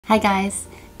Hi guys,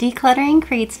 decluttering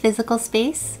creates physical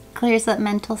space, clears up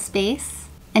mental space,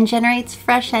 and generates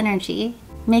fresh energy,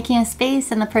 making a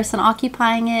space and the person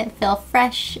occupying it feel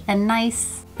fresh and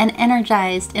nice and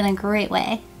energized in a great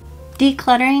way.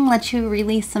 Decluttering lets you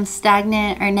release some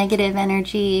stagnant or negative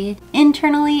energy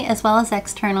internally as well as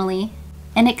externally,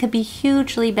 and it could be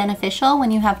hugely beneficial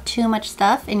when you have too much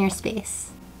stuff in your space.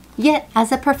 Yet,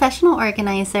 as a professional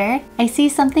organizer, I see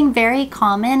something very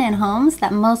common in homes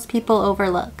that most people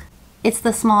overlook. It's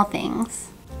the small things.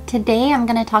 Today, I'm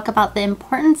going to talk about the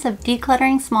importance of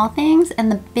decluttering small things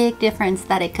and the big difference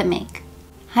that it could make.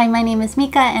 Hi, my name is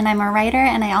Mika and I'm a writer,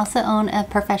 and I also own a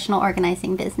professional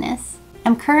organizing business.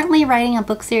 I'm currently writing a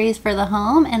book series for the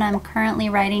home, and I'm currently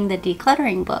writing the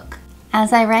decluttering book.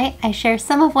 As I write, I share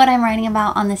some of what I'm writing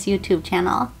about on this YouTube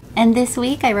channel. And this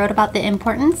week I wrote about the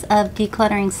importance of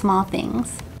decluttering small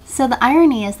things. So the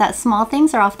irony is that small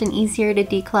things are often easier to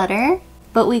declutter,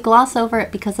 but we gloss over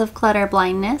it because of clutter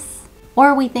blindness,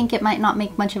 or we think it might not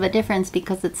make much of a difference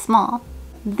because it's small.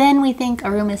 Then we think a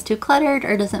room is too cluttered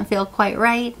or doesn't feel quite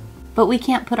right, but we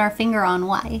can't put our finger on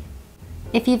why.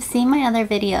 If you've seen my other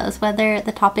videos, whether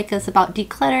the topic is about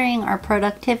decluttering or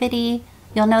productivity,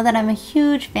 you'll know that I'm a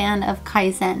huge fan of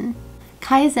Kaizen.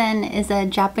 Kaizen is a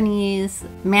Japanese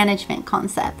management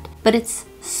concept, but it's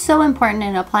so important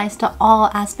and it applies to all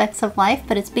aspects of life,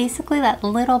 but it's basically that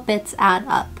little bits add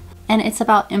up, and it's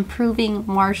about improving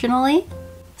marginally.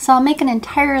 So I'll make an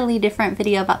entirely different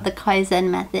video about the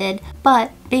Kaizen method, but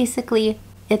basically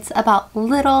it's about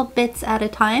little bits at a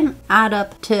time add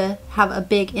up to have a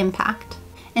big impact.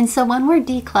 And so when we're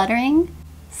decluttering,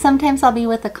 sometimes I'll be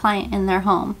with a client in their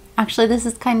home. Actually, this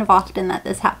is kind of often that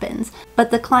this happens, but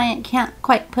the client can't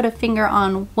quite put a finger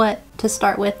on what to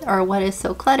start with or what is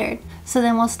so cluttered. So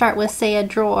then we'll start with, say, a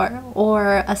drawer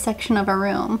or a section of a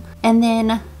room. And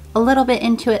then a little bit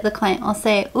into it, the client will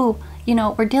say, ooh, you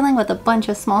know, we're dealing with a bunch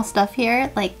of small stuff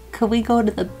here. Like, could we go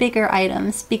to the bigger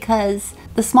items? Because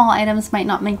the small items might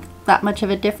not make that much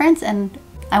of a difference, and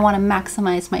I want to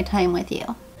maximize my time with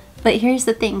you. But here's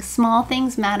the thing, small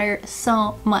things matter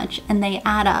so much, and they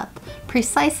add up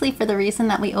precisely for the reason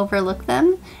that we overlook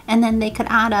them, and then they could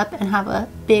add up and have a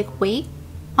big weight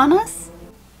on us.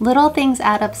 Little things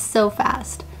add up so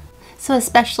fast. So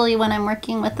especially when I'm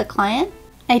working with the client,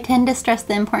 I tend to stress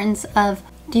the importance of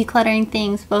decluttering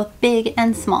things both big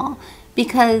and small,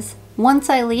 because once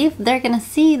I leave, they're gonna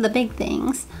see the big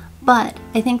things, but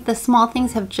I think the small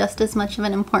things have just as much of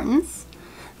an importance.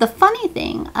 The funny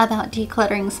thing about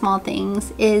decluttering small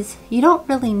things is you don't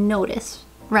really notice,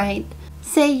 right?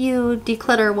 Say you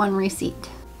declutter one receipt.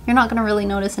 You're not going to really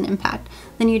notice an impact.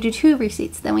 Then you do 2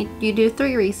 receipts, then you do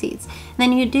 3 receipts.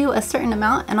 Then you do a certain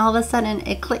amount and all of a sudden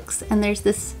it clicks and there's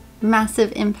this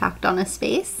massive impact on a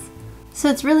space.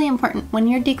 So it's really important when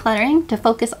you're decluttering to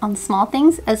focus on small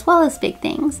things as well as big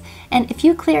things. And if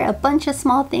you clear a bunch of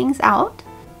small things out,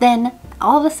 then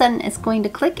all of a sudden it's going to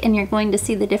click and you're going to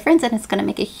see the difference, and it's going to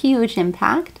make a huge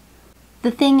impact.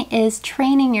 The thing is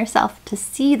training yourself to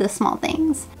see the small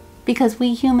things, because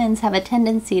we humans have a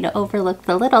tendency to overlook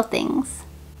the little things.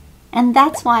 And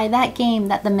that's why that game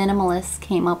that the minimalists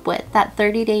came up with, that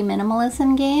 30-day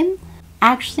minimalism game,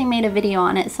 I actually made a video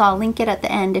on it, so I'll link it at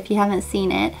the end if you haven't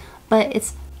seen it. But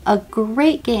it's a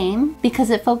great game because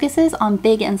it focuses on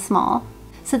big and small.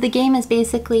 So the game is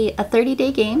basically a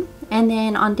 30-day game, and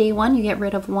then on day 1 you get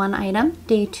rid of 1 item,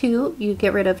 day 2 you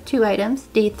get rid of 2 items,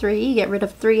 day 3 you get rid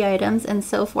of 3 items, and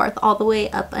so forth all the way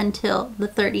up until the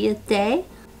 30th day.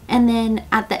 And then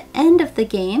at the end of the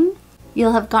game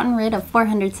you'll have gotten rid of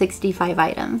 465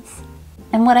 items.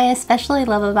 And what I especially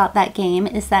love about that game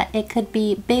is that it could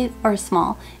be big or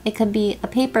small. It could be a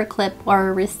paper clip or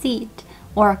a receipt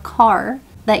or a car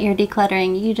that you're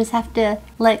decluttering. You just have to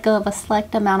let go of a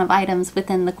select amount of items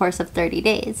within the course of 30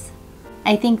 days.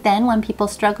 I think then when people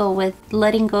struggle with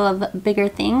letting go of bigger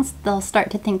things, they'll start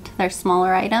to think to their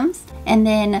smaller items, and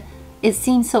then it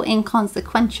seems so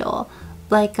inconsequential,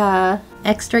 like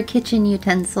extra kitchen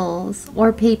utensils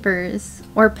or papers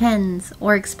or pens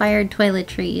or expired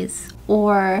toiletries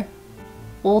or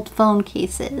old phone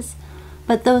cases.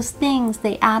 But those things,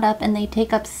 they add up and they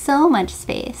take up so much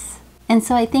space. And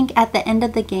so I think at the end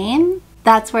of the game,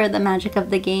 that's where the magic of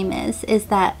the game is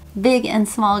that big and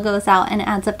small goes out and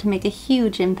adds up to make a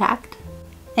huge impact.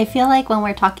 I feel like when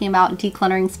we're talking about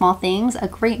decluttering small things, a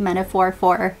great metaphor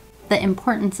for the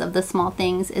importance of the small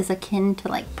things is akin to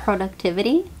like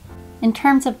productivity. In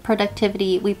terms of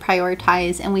productivity, we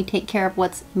prioritize and we take care of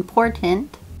what's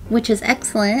important, which is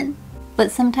excellent,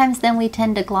 but sometimes then we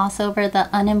tend to gloss over the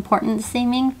unimportant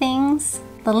seeming things,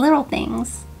 the little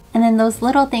things. And then those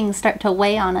little things start to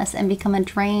weigh on us and become a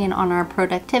drain on our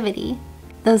productivity.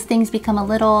 those things become a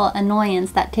little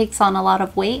annoyance that takes on a lot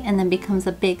of weight and then becomes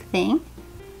a big thing.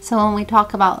 So when we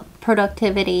talk about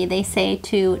productivity, they say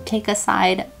to take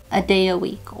aside a day a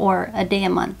week or a day a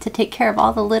month to take care of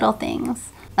all the little things.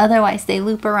 Otherwise, they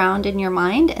loop around in your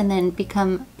mind and then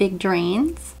become big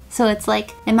drains. So it's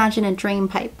like, imagine a drain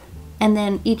pipe, and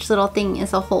then each little thing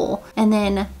is a hole. And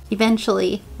then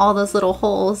eventually, all those little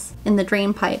holes in the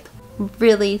drain pipe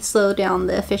really slow down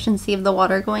the efficiency of the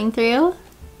water going through.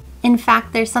 In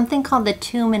fact, there's something called the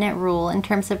 2-minute rule in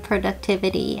terms of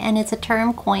productivity, and it's a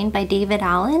term coined by David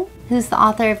Allen, who's the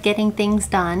author of Getting Things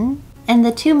Done. And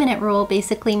the 2-minute rule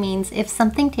basically means if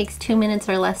something takes 2 minutes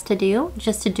or less to do,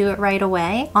 just to do it right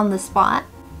away on the spot.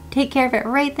 Take care of it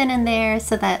right then and there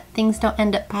so that things don't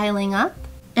end up piling up.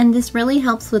 And this really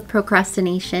helps with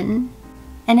procrastination.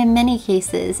 And in many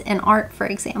cases, in art for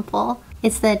example,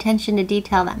 it's the attention to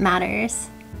detail that matters.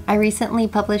 I recently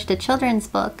published a children's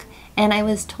book, and I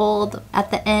was told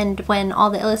at the end when all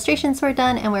the illustrations were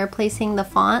done and we were placing the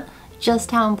font,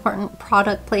 just how important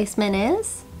product placement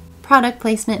is. Product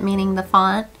placement meaning the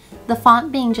font. The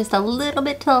font being just a little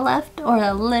bit to the left or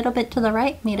a little bit to the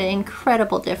right made an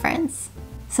incredible difference.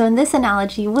 So in this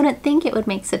analogy, you wouldn't think it would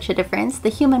make such a difference. The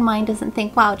human mind doesn't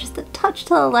think, wow, just a touch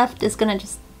to the left is going to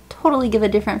just totally give a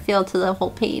different feel to the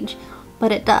whole page.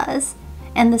 But it does.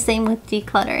 And the same with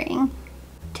decluttering.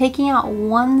 Taking out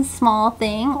one small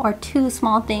thing or two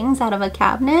small things out of a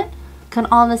cabinet can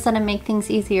all of a sudden make things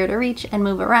easier to reach and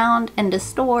move around and to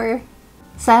store.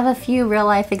 So I have a few real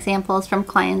life examples from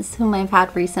clients whom I've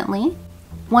had recently.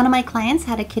 One of my clients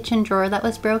had a kitchen drawer that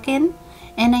was broken,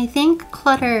 and I think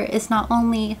clutter is not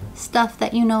only stuff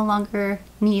that you no longer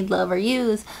need, love, or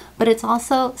use, but it's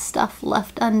also stuff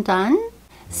left undone.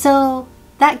 So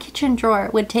that kitchen drawer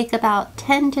would take about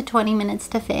 10 to 20 minutes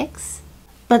to fix.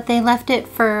 But they left it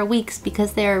for weeks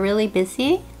because they were really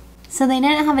busy. So they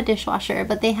didn't have a dishwasher,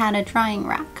 but they had a drying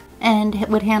rack and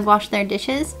would hand wash their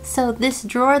dishes. So this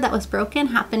drawer that was broken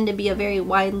happened to be a very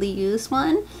widely used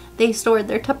one. They stored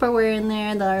their Tupperware in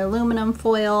there, their aluminum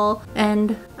foil,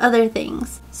 and other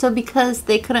things. So because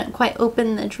they couldn't quite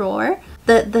open the drawer,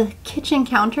 the kitchen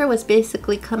counter was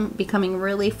basically becoming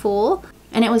really full,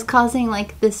 and it was causing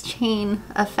like this chain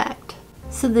effect.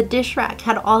 So the dish rack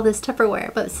had all this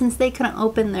Tupperware, but since they couldn't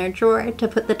open their drawer to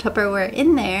put the Tupperware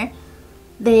in there,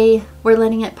 they were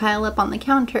letting it pile up on the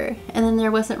counter, and then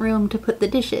there wasn't room to put the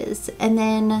dishes, and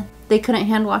then they couldn't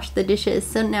hand wash the dishes,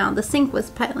 so now the sink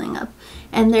was piling up,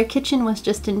 and their kitchen was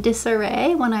just in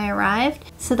disarray when I arrived.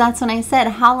 So that's when I said,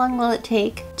 how long will it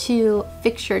take to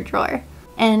fix your drawer?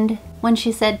 And when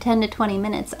she said 10 to 20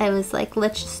 minutes, I was like,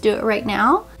 let's just do it right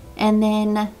now. And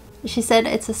then she said,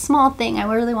 it's a small thing.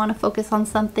 I really want to focus on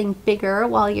something bigger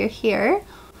while you're here.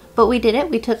 But we did it.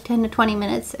 We took 10 to 20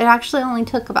 minutes. It actually only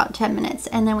took about 10 minutes,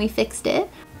 and then we fixed it.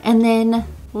 And then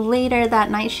later that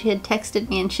night she had texted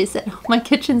me and she said, oh, my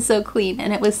kitchen's so clean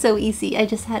and it was so easy. I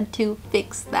just had to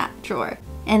fix that drawer.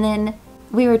 And then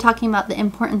we were talking about the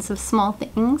importance of small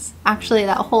things actually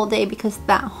that whole day, because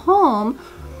that home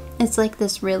is like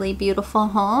this really beautiful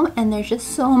home, and there's just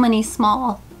so many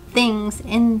small things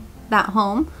in that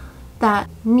home that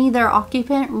neither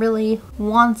occupant really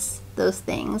wants those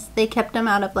things. They kept them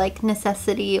out of like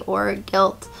necessity or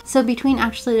guilt. So between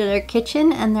actually their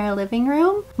kitchen and their living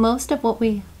room, most of what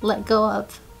we let go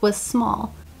of was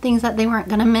small. Things that they weren't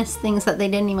gonna miss, things that they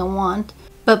didn't even want.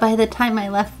 But by the time I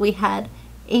left, we had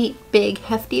 8 big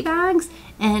hefty bags,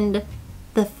 and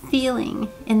the feeling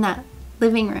in that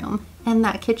living room and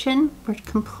that kitchen were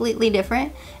completely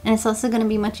different. And it's also going to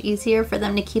be much easier for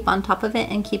them to keep on top of it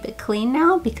and keep it clean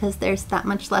now because there's that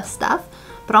much less stuff.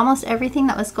 But almost everything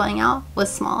that was going out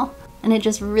was small, and it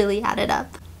just really added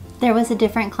up. There was a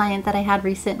different client that I had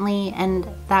recently, and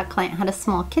that client had a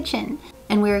small kitchen,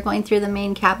 and we were going through the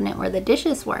main cabinet where the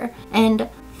dishes were, and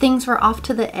things were off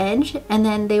to the edge, and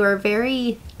then they were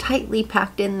very tightly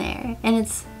packed in there. And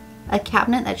it's a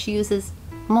cabinet that she uses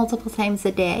multiple times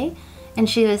a day. And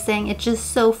she was saying, it's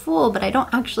just so full, but I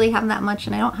don't actually have that much,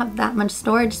 and I don't have that much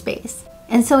storage space.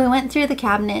 And so we went through the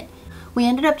cabinet. We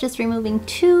ended up just removing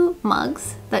 2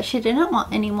 mugs that she didn't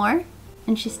want anymore,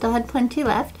 and she still had plenty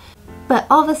left. But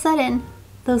all of a sudden,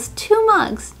 those 2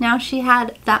 mugs, now she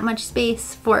had that much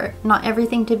space for not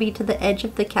everything to be to the edge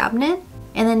of the cabinet,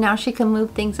 and then now she can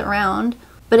move things around.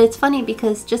 But it's funny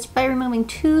because just by removing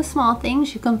 2 small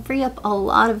things, you can free up a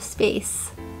lot of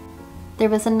space. There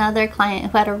was another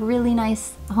client who had a really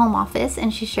nice home office,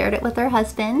 and she shared it with her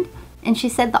husband, and she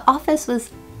said the office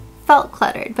felt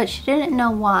cluttered, but she didn't know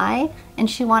why,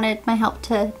 and she wanted my help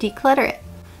to declutter it.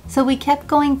 So we kept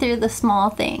going through the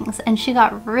small things, and she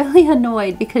got really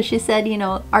annoyed because she said, you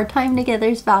know, our time together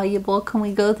is valuable. Can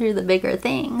we go through the bigger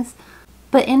things?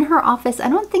 But in her office, I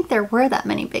don't think there were that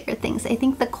many bigger things. I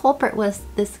think the culprit was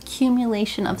this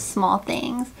accumulation of small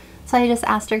things. So I just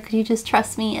asked her, could you just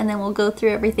trust me, and then we'll go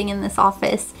through everything in this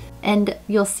office and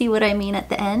you'll see what I mean at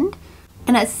the end.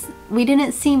 And we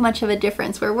didn't see much of a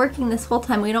difference. We're working this whole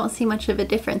time, we don't see much of a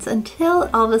difference until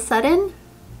all of a sudden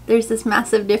there's this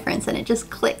massive difference and it just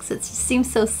clicks. It just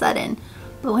seems so sudden.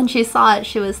 But when she saw it,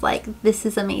 she was like, this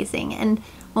is amazing. And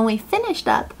when we finished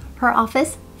up, her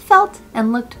office felt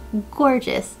and looked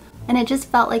gorgeous, and it just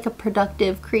felt like a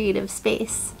productive, creative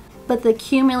space. But the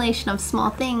accumulation of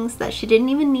small things that she didn't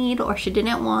even need or she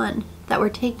didn't want, that were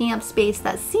taking up space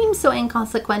that seemed so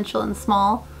inconsequential and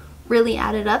small, really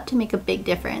added up to make a big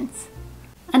difference.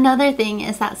 Another thing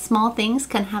is that small things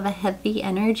can have a heavy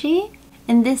energy.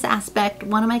 In this aspect,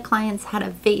 one of my clients had a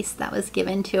vase that was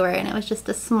given to her, and it was just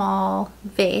a small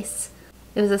vase.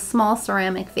 It was a small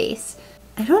ceramic vase.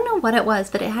 I don't know what it was,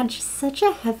 but it had just such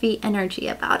a heavy energy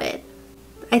about it.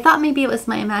 I thought maybe it was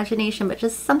my imagination, but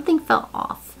just something felt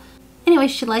off. Anyway,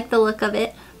 she liked the look of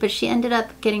it, but she ended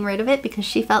up getting rid of it because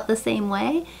she felt the same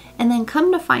way. And then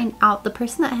come to find out, the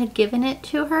person that had given it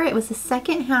to her, it was a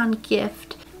secondhand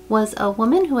gift, was a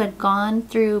woman who had gone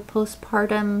through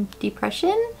postpartum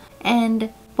depression.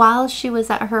 And while she was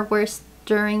at her worst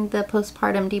during the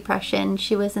postpartum depression,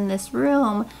 she was in this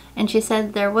room, and she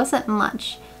said there wasn't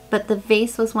much, but the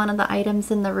vase was one of the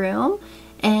items in the room.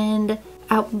 And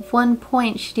at one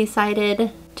point she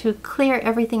decided to clear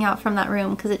everything out from that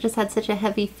room because it just had such a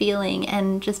heavy feeling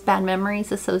and just bad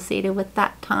memories associated with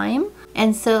that time.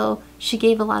 And so she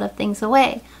gave a lot of things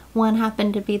away. One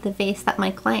happened to be the vase that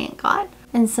my client got.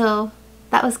 And so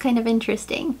that was kind of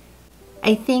interesting.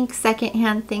 I think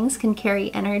secondhand things can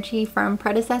carry energy from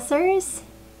predecessors.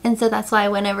 And so that's why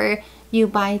whenever you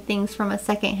buy things from a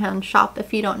secondhand shop,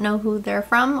 if you don't know who they're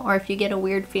from or if you get a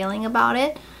weird feeling about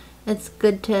it, it's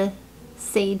good to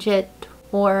sage it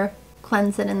or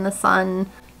cleanse it in the sun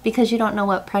because you don't know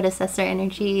what predecessor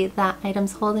energy that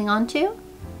item's holding on to.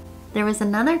 There was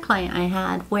another client I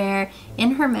had where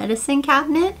in her medicine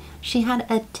cabinet, she had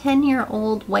a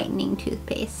 10-year-old whitening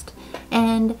toothpaste.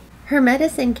 And her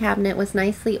medicine cabinet was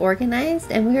nicely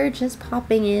organized, and we were just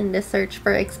popping in to search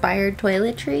for expired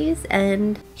toiletries,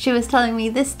 and she was telling me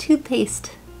this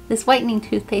toothpaste, this whitening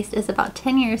toothpaste, is about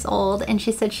 10 years old, and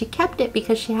she said she kept it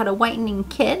because she had a whitening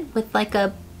kit with like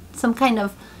some kind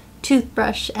of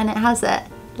toothbrush, and it has a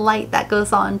light that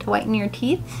goes on to whiten your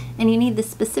teeth, and you need the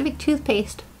specific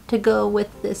toothpaste to go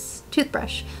with this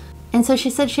toothbrush. And so she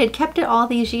said she had kept it all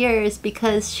these years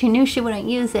because she knew she wouldn't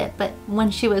use it, but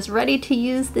when she was ready to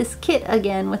use this kit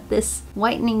again with this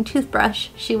whitening toothbrush,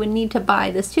 she would need to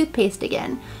buy this toothpaste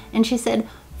again. And she said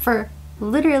for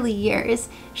literally years,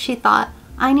 she thought,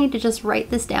 I need to just write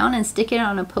this down and stick it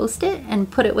on a post-it and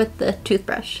put it with the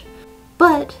toothbrush.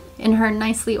 But in her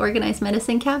nicely organized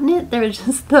medicine cabinet, there was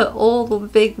just the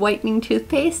old big whitening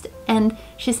toothpaste. And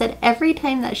she said every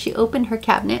time that she opened her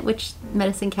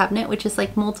medicine cabinet, which is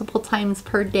like multiple times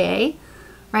per day,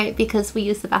 right? Because we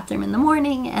use the bathroom in the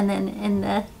morning and then in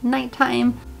the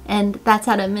nighttime, and that's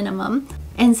at a minimum.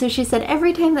 And so she said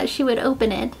every time that she would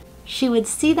open it, she would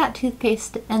see that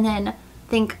toothpaste and then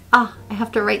think, I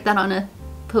have to write that on a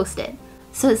post-it.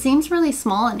 So it seems really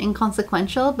small and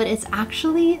inconsequential, but it's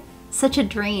actually such a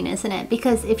drain, isn't it?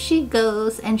 Because if she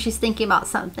goes and she's thinking about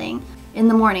something in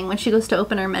the morning when she goes to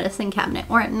open her medicine cabinet,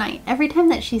 or at night, every time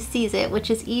that she sees it,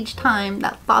 which is each time,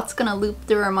 that thought's gonna loop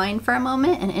through her mind for a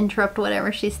moment and interrupt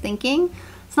whatever she's thinking.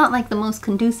 It's not like the most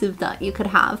conducive thought you could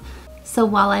have. So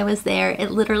while I was there,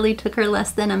 it literally took her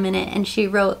less than a minute, and she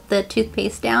wrote the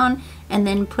toothpaste down and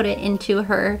then put it into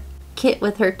her kit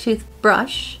with her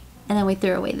toothbrush, and then we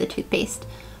threw away the toothpaste.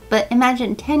 But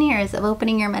imagine 10 years of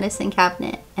opening your medicine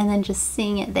cabinet and then just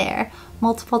seeing it there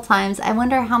multiple times. I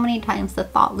wonder how many times the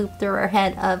thought looped through her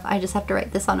head of, I just have to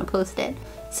write this on a post-it.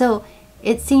 So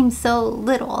it seems so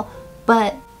little,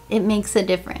 but it makes a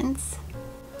difference.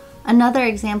 Another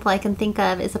example I can think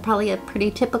of is probably a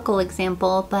pretty typical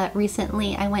example, but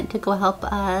recently I went to go help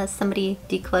somebody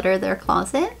declutter their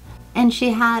closet, and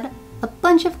she had a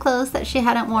bunch of clothes that she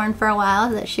hadn't worn for a while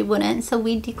that she wouldn't, so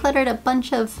we decluttered a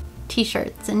bunch of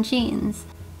t-shirts and jeans.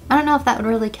 I don't know if that would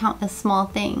really count as small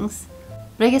things,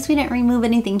 but I guess we didn't remove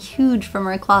anything huge from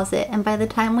her closet, and by the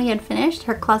time we had finished,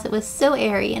 her closet was so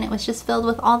airy and it was just filled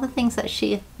with all the things that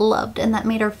she loved and that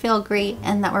made her feel great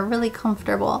and that were really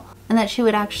comfortable and that she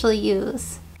would actually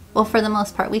use. Well, for the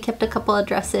most part, we kept a couple of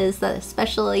dresses, the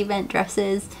special event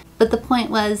dresses, but the point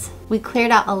was we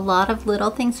cleared out a lot of little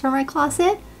things from her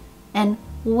closet, and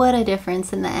what a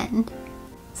difference in the end.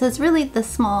 So it's really the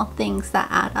small things that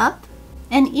add up.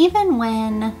 And even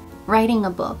when writing a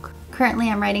book, currently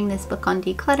I'm writing this book on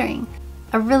decluttering,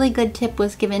 A really good tip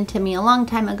was given to me a long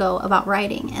time ago about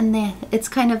writing, and it's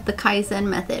kind of the Kaizen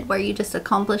method where you just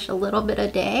accomplish a little bit a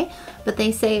day, but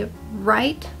they say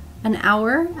write an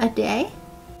hour a day.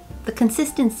 The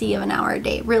consistency of an hour a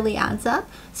day really adds up.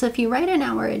 So if you write an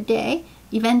hour a day,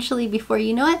 eventually before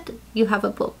you know it, you have a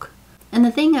book. And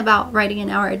the thing about writing an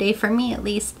hour a day, for me at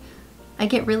least, I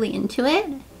get really into it,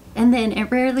 and then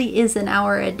it rarely is an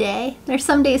hour a day. There's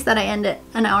some days that I end at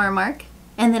an hour mark,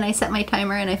 and then I set my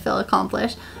timer and I feel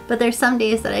accomplished. But there's some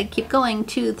days that I keep going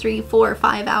 2, 3, 4,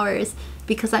 5 hours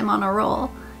because I'm on a roll.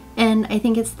 And I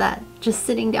think it's that just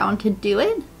sitting down to do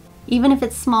it, even if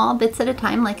it's small bits at a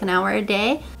time, like an hour a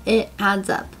day, it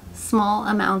adds up. Small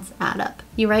amounts add up.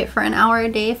 You write for an hour a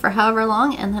day for however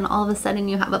long, and then all of a sudden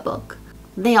you have a book.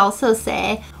 They also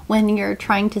say when you're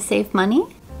trying to save money,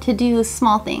 to do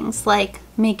small things like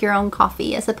make your own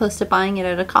coffee as opposed to buying it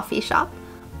at a coffee shop.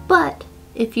 But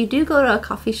if you do go to a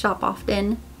coffee shop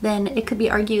often, then it could be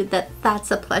argued that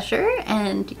that's a pleasure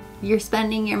and you're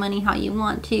spending your money how you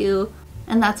want to,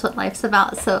 and that's what life's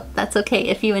about. So that's okay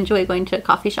if you enjoy going to a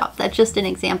coffee shop. That's just an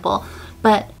example.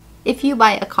 But if you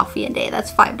buy a coffee a day,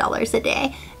 that's $5 a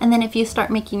day. And then if you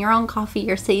start making your own coffee,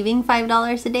 you're saving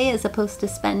 $5 a day as opposed to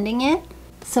spending it.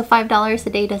 So $5 a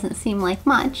day doesn't seem like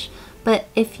much. But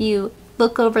if you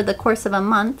look over the course of a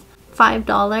month,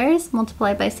 $5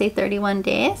 multiplied by, say, 31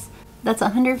 days, that's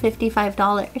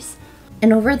 $155.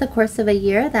 And over the course of a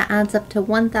year, that adds up to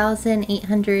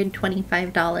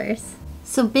 $1,825.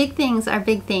 So big things are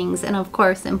big things and of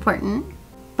course important.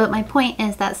 But my point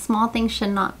is that small things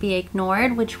should not be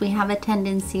ignored, which we have a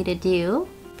tendency to do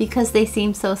because they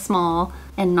seem so small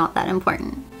and not that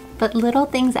important. But little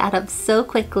things add up so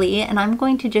quickly, and I'm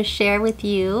going to just share with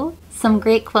you some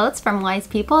great quotes from wise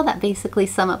people that basically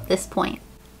sum up this point.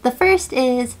 The first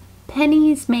is,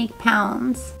 "Pennies make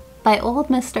pounds," by old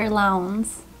Mr.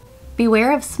 Lowndes.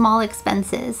 "Beware of small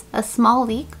expenses. A small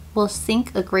leak will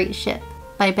sink a great ship,"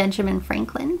 by Benjamin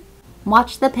Franklin.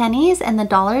 "Watch the pennies and the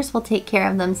dollars will take care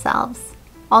of themselves,"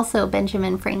 also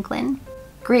Benjamin Franklin.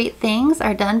 "Great things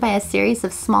are done by a series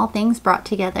of small things brought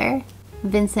together,"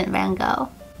 Vincent van Gogh.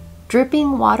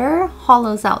 "Dripping water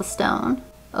hollows out stone,"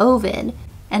 Ovid.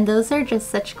 And those are just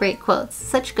such great quotes,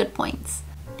 such good points.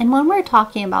 And when we're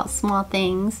talking about small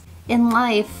things in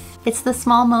life, it's the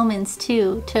small moments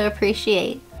too to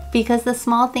appreciate, because the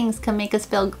small things can make us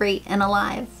feel great and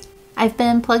alive. I've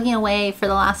been plugging away for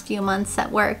the last few months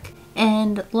at work,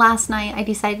 and last night I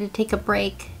decided to take a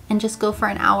break and just go for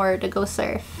an hour to go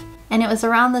surf. And it was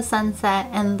around the sunset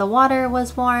and the water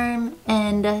was warm,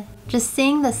 and just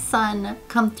seeing the sun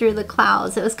come through the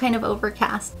clouds, it was kind of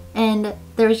overcast, and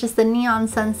there was just the neon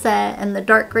sunset and the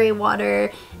dark gray water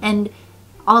and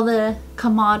all the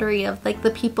camaraderie of like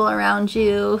the people around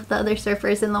you, the other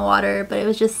surfers in the water, but it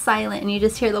was just silent and you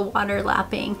just hear the water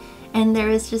lapping. And there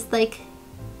was just like,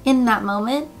 in that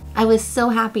moment, I was so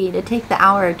happy to take the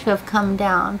hour to have come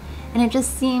down, and it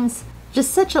just seems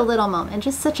just such a little moment,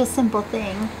 just such a simple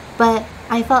thing, but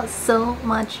I felt so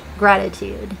much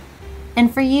gratitude.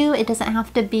 And for you, it doesn't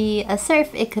have to be a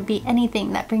surf, it could be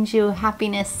anything that brings you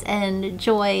happiness and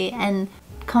joy and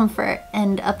comfort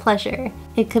and a pleasure.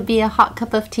 It could be a hot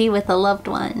cup of tea with a loved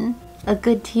one, a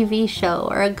good TV show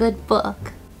or a good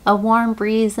book, a warm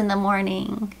breeze in the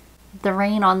morning, the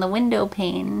rain on the window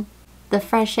pane, the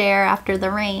fresh air after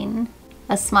the rain,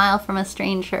 a smile from a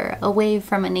stranger, a wave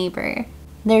from a neighbor.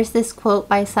 There's this quote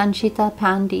by Sanchita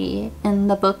Pandey in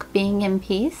the book Being in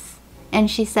Peace, and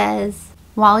she says,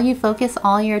 "While you focus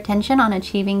all your attention on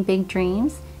achieving big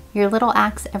dreams, your little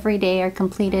acts every day are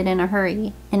completed in a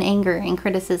hurry, in anger and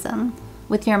criticism,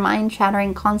 with your mind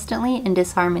chattering constantly in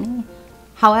disharmony.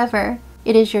 However,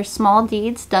 it is your small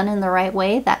deeds done in the right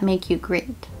way that make you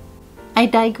great." I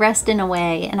digressed in a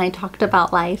way, and I talked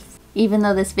about life, even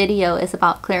though this video is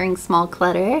about clearing small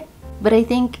clutter, but I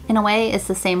think in a way it's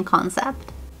the same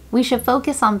concept. We should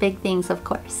focus on big things, of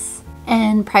course,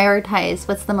 and prioritize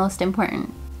what's the most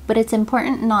important. But it's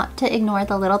important not to ignore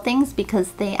the little things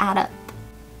because they add up.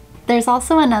 There's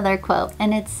also another quote,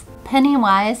 and it's, "Penny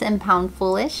wise and pound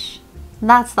foolish."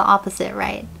 That's the opposite,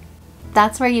 right?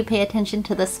 That's where you pay attention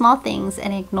to the small things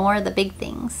and ignore the big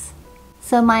things.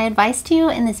 So my advice to you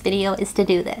in this video is to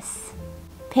do this.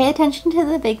 Pay attention to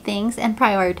the big things and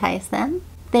prioritize them.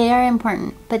 They are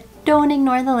important, but don't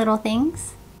ignore the little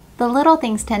things. The little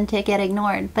things tend to get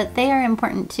ignored, but they are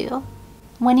important too.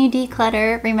 When you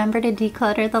declutter, remember to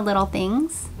declutter the little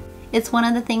things. It's one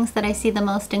of the things that I see the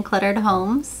most in cluttered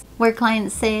homes, where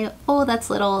clients say, "Oh,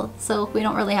 that's little, so we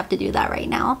don't really have to do that right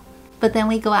now." But then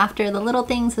we go after the little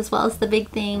things as well as the big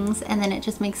things, and then it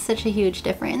just makes such a huge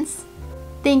difference.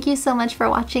 Thank you so much for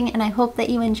watching, and I hope that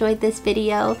you enjoyed this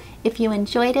video. If you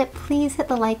enjoyed it, please hit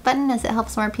the like button as it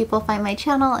helps more people find my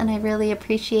channel, and I really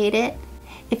appreciate it.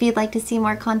 If you'd like to see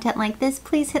more content like this,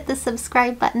 please hit the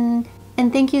subscribe button,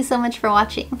 and thank you so much for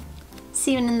watching.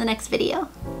 See you in the next video.